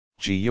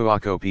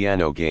Giuoco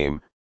piano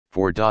game,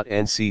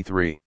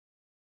 4.nc3.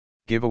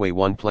 Giveaway.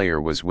 One player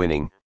was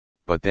winning,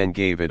 but then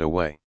gave it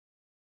away.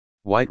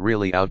 White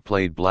really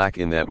outplayed black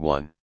in that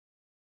one.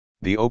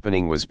 The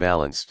opening was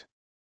balanced.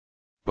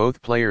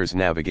 Both players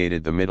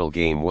navigated the middle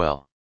game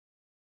well.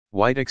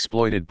 White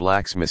exploited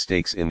black's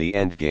mistakes in the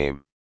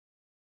endgame.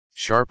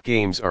 Sharp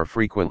games are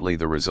frequently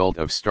the result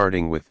of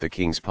starting with the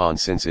king's pawn,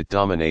 since it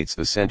dominates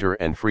the center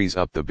and frees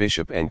up the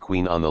bishop and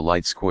queen on the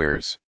light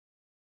squares.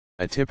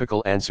 A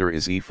typical answer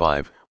is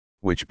e5,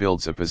 which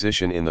builds a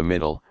position in the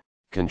middle,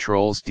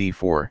 controls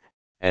d4,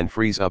 and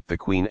frees up the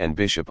queen and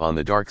bishop on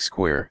the dark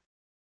square.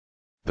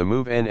 The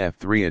move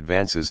nf3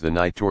 advances the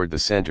knight toward the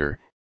center,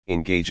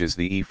 engages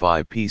the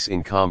e5 piece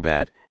in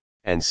combat,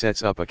 and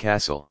sets up a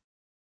castle.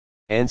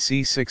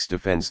 nc6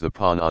 defends the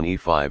pawn on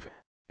e5,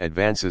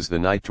 advances the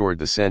knight toward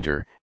the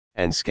center,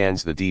 and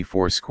scans the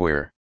d4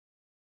 square.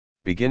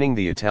 Beginning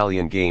the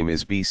Italian game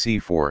is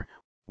bc4,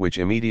 which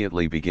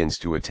immediately begins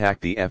to attack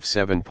the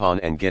f7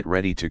 pawn and get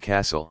ready to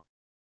castle.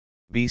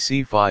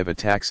 bc5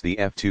 attacks the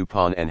f2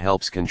 pawn and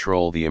helps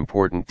control the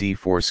important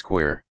d4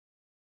 square.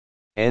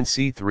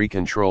 nc3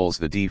 controls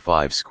the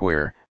d5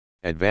 square,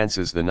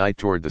 advances the knight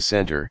toward the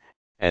center,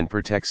 and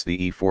protects the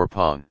e4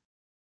 pawn.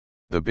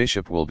 The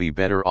bishop will be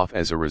better off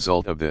as a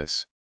result of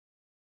this.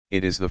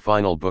 It is the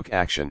final book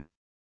action.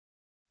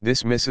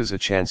 This misses a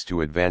chance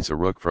to advance a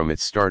rook from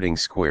its starting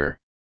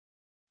square.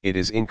 It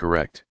is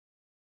incorrect.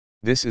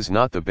 This is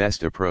not the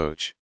best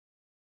approach.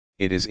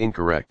 It is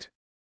incorrect.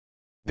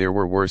 There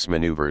were worse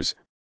maneuvers,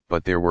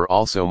 but there were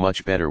also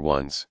much better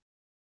ones.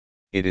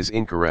 It is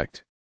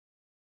incorrect.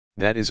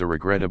 That is a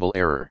regrettable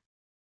error.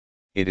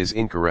 It is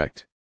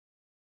incorrect.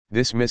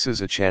 This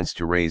misses a chance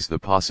to raise the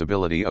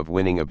possibility of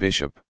winning a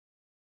bishop.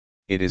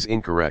 It is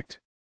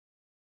incorrect.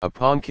 A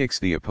pawn kicks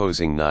the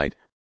opposing knight,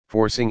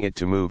 forcing it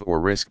to move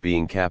or risk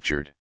being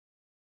captured.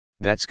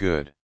 That's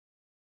good.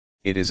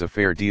 It is a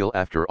fair deal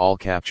after all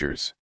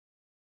captures.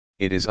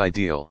 It is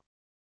ideal.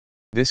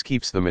 This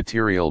keeps the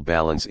material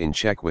balance in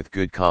check with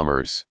good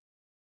commerce.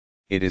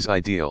 It is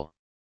ideal.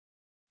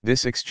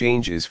 This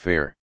exchange is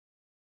fair.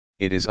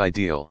 It is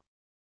ideal.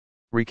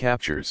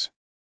 Recaptures.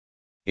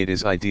 It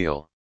is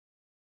ideal.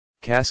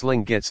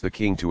 Castling gets the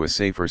king to a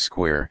safer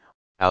square,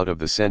 out of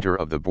the center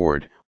of the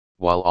board,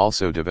 while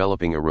also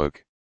developing a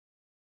rook.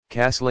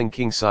 Castling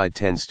kingside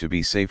tends to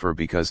be safer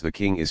because the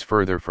king is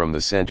further from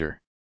the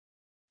center.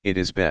 It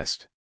is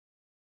best.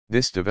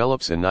 This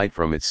develops a knight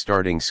from its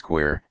starting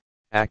square,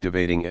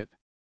 activating it.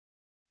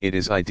 It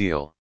is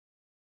ideal.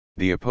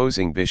 The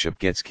opposing bishop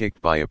gets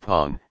kicked by a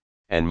pawn,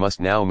 and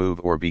must now move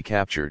or be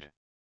captured.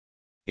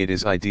 It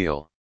is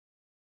ideal.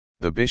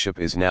 The bishop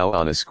is now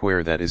on a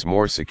square that is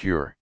more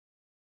secure.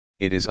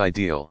 It is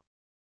ideal.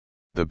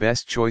 The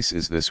best choice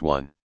is this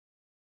one.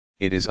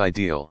 It is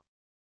ideal.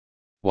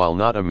 While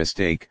not a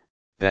mistake,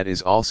 that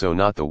is also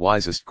not the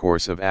wisest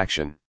course of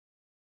action.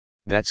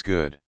 That's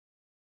good.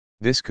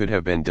 This could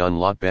have been done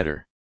lot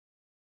better.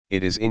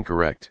 It is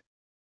incorrect.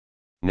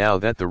 Now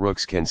that the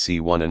rooks can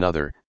see one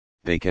another,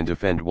 they can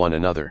defend one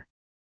another.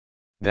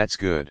 That's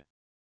good.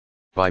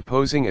 By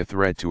posing a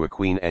threat to a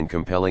queen and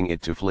compelling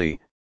it to flee,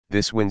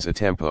 this wins a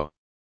tempo.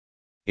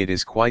 It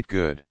is quite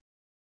good.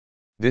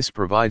 This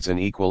provides an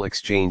equal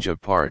exchange of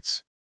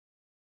parts.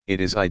 It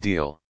is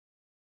ideal.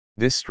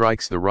 This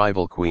strikes the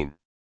rival queen.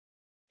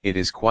 It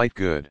is quite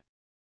good.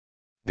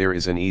 There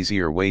is an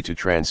easier way to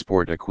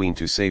transport a queen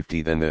to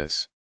safety than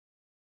this.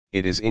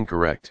 It is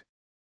incorrect.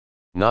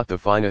 Not the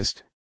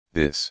finest,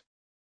 this.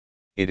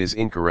 It is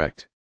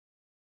incorrect.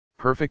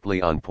 Perfectly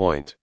on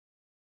point.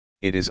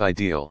 It is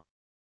ideal.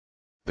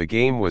 The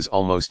game was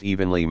almost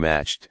evenly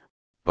matched,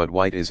 but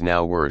white is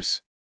now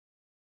worse.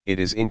 It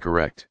is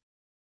incorrect.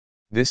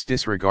 This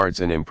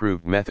disregards an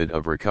improved method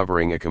of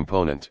recovering a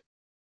component.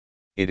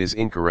 It is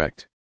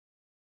incorrect.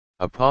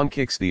 A pawn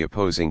kicks the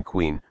opposing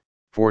queen,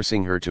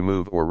 forcing her to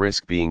move or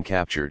risk being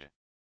captured.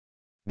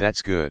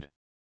 That's good.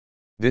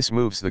 This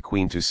moves the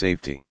queen to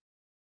safety.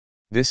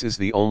 This is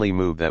the only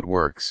move that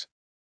works.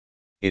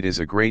 It is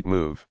a great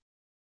move.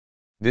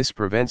 This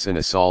prevents an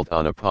assault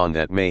on a pawn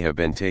that may have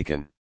been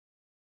taken.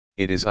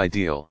 It is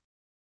ideal.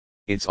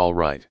 It's all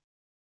right.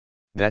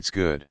 That's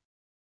good.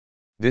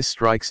 This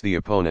strikes the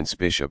opponent's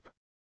bishop.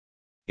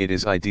 It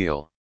is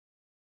ideal.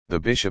 The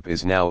bishop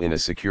is now in a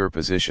secure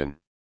position.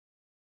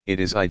 It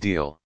is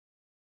ideal.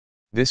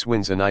 This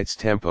wins a knight's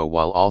tempo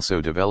while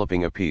also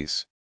developing a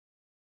piece.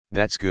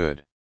 That's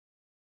good.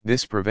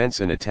 This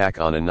prevents an attack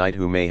on a knight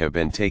who may have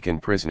been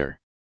taken prisoner.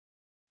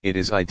 It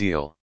is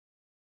ideal.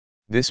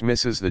 This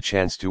misses the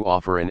chance to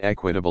offer an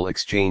equitable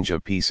exchange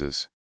of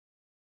pieces.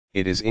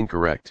 It is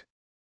incorrect.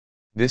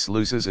 This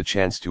loses a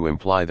chance to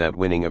imply that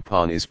winning a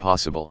pawn is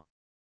possible.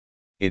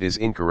 It is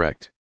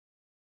incorrect.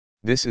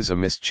 This is a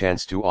missed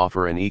chance to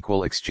offer an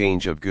equal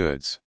exchange of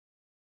goods.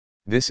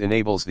 This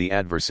enables the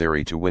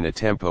adversary to win a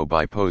tempo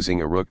by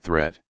posing a rook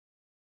threat.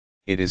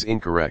 It is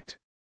incorrect.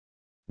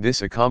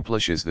 This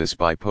accomplishes this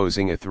by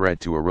posing a threat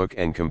to a rook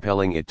and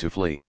compelling it to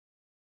flee.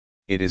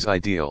 It is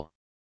ideal.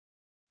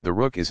 The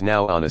rook is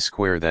now on a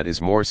square that is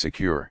more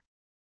secure.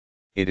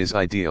 It is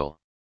ideal.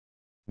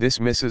 This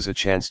misses a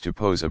chance to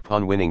pose a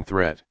pawn-winning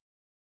threat.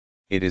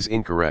 It is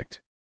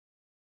incorrect.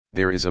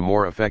 There is a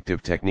more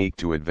effective technique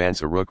to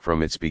advance a rook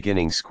from its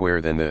beginning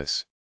square than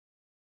this.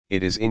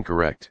 It is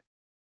incorrect.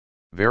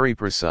 Very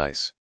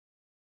precise.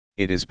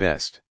 It is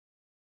best.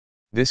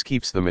 This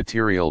keeps the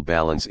material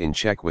balance in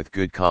check with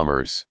good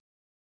commerce.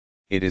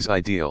 It is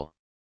ideal.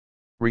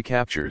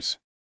 Recaptures.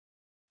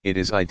 It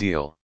is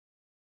ideal.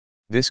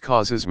 This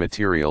causes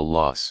material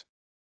loss.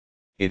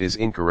 It is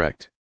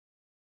incorrect.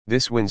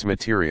 This wins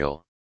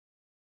material.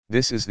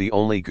 This is the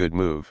only good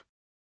move.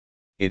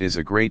 It is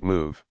a great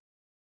move.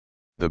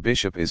 The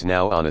bishop is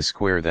now on a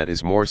square that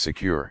is more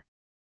secure.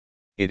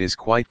 It is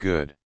quite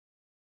good.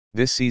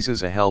 This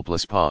seizes a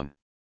helpless pawn.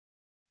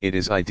 It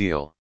is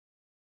ideal.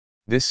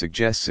 This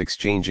suggests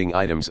exchanging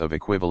items of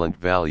equivalent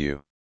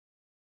value.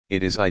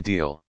 It is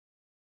ideal.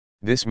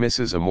 This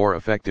misses a more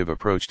effective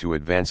approach to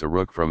advance a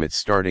rook from its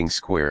starting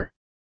square.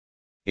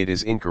 It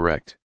is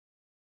incorrect.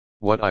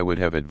 What I would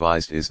have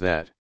advised is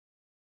that.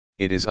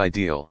 It is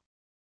ideal.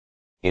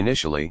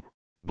 Initially,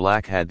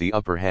 black had the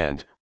upper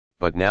hand,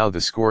 but now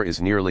the score is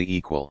nearly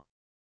equal.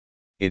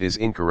 It is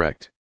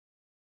incorrect.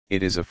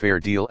 It is a fair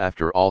deal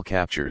after all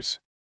captures.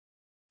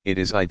 It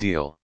is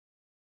ideal.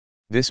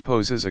 This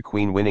poses a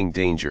queen-winning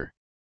danger.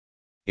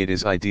 It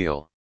is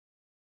ideal.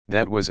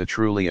 That was a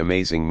truly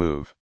amazing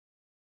move.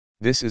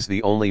 This is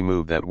the only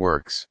move that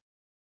works.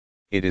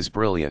 It is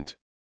brilliant.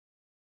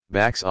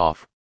 Backs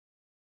off.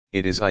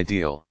 It is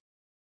ideal.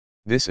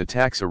 This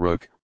attacks a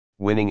rook,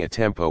 winning a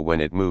tempo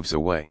when it moves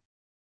away.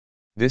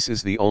 This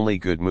is the only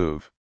good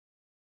move.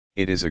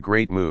 It is a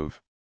great move.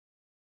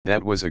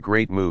 That was a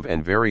great move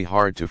and very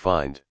hard to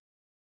find.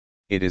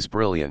 It is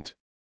brilliant.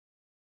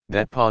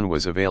 That pawn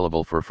was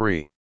available for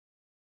free.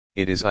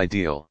 It is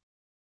ideal.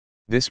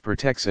 This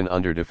protects an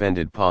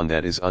underdefended pawn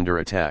that is under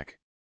attack.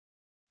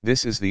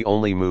 This is the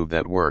only move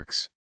that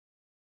works.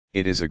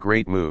 It is a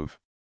great move.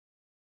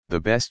 The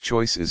best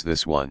choice is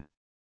this one.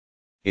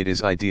 It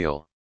is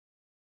ideal.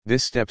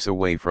 This steps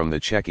away from the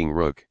checking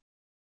rook.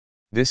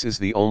 This is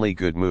the only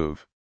good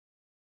move.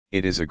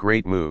 It is a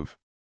great move.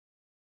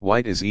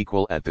 White is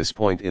equal at this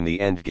point in the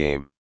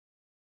endgame.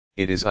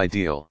 It is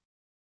ideal.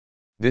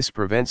 This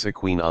prevents a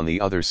queen on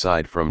the other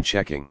side from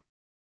checking.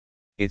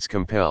 It's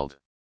compelled.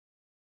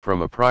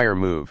 From a prior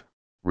move,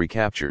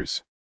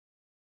 recaptures.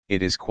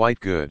 It is quite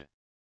good.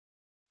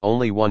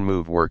 Only one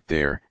move worked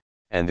there,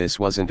 and this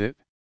wasn't it?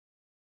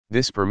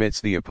 This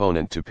permits the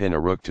opponent to pin a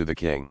rook to the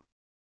king.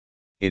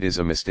 It is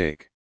a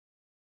mistake.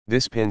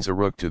 This pins a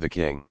rook to the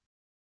king.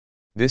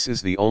 This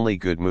is the only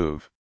good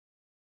move.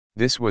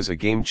 This was a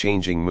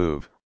game-changing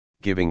move,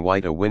 giving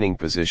white a winning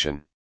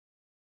position.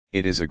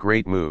 It is a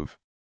great move.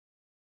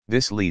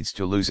 This leads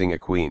to losing a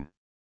queen.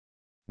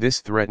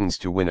 This threatens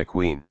to win a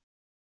queen.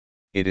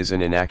 It is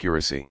an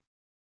inaccuracy.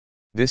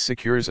 This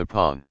secures a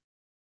pawn.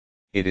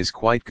 It is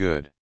quite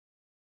good.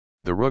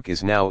 The rook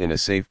is now in a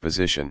safe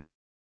position.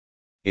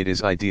 It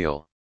is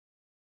ideal.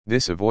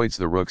 This avoids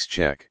the rook's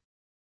check.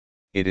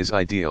 It is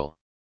ideal.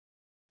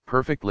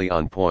 Perfectly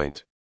on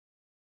point.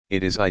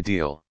 It is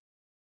ideal.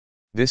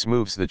 This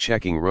moves the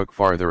checking rook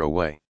farther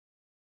away.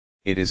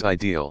 It is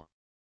ideal.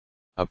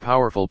 A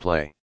powerful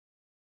play.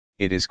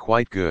 It is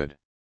quite good.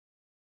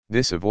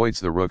 This avoids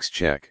the rook's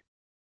check.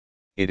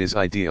 It is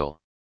ideal.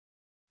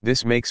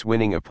 This makes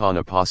winning a pawn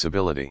a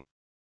possibility.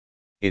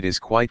 It is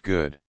quite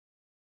good.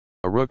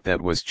 A rook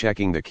that was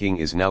checking the king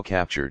is now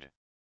captured.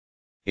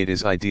 It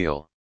is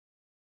ideal.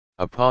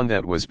 A pawn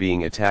that was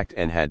being attacked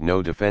and had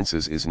no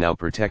defenses is now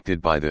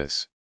protected by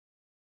this.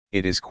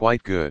 It is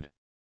quite good.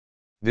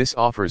 This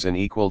offers an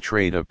equal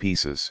trade of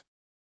pieces.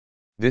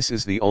 This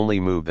is the only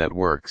move that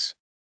works.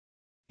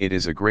 It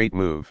is a great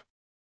move.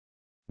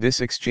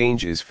 This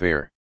exchange is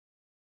fair.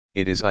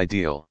 It is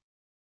ideal.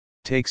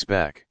 Takes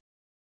back.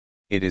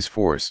 It is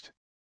forced.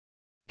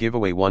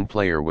 Giveaway. One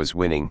player was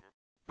winning,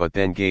 but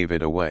then gave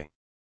it away.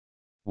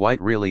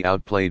 White really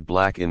outplayed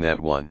black in that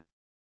one.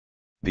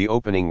 The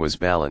opening was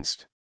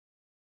balanced.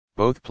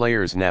 Both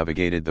players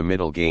navigated the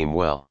middle game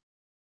well.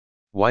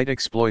 White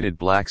exploited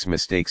black's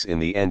mistakes in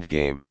the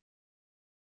endgame.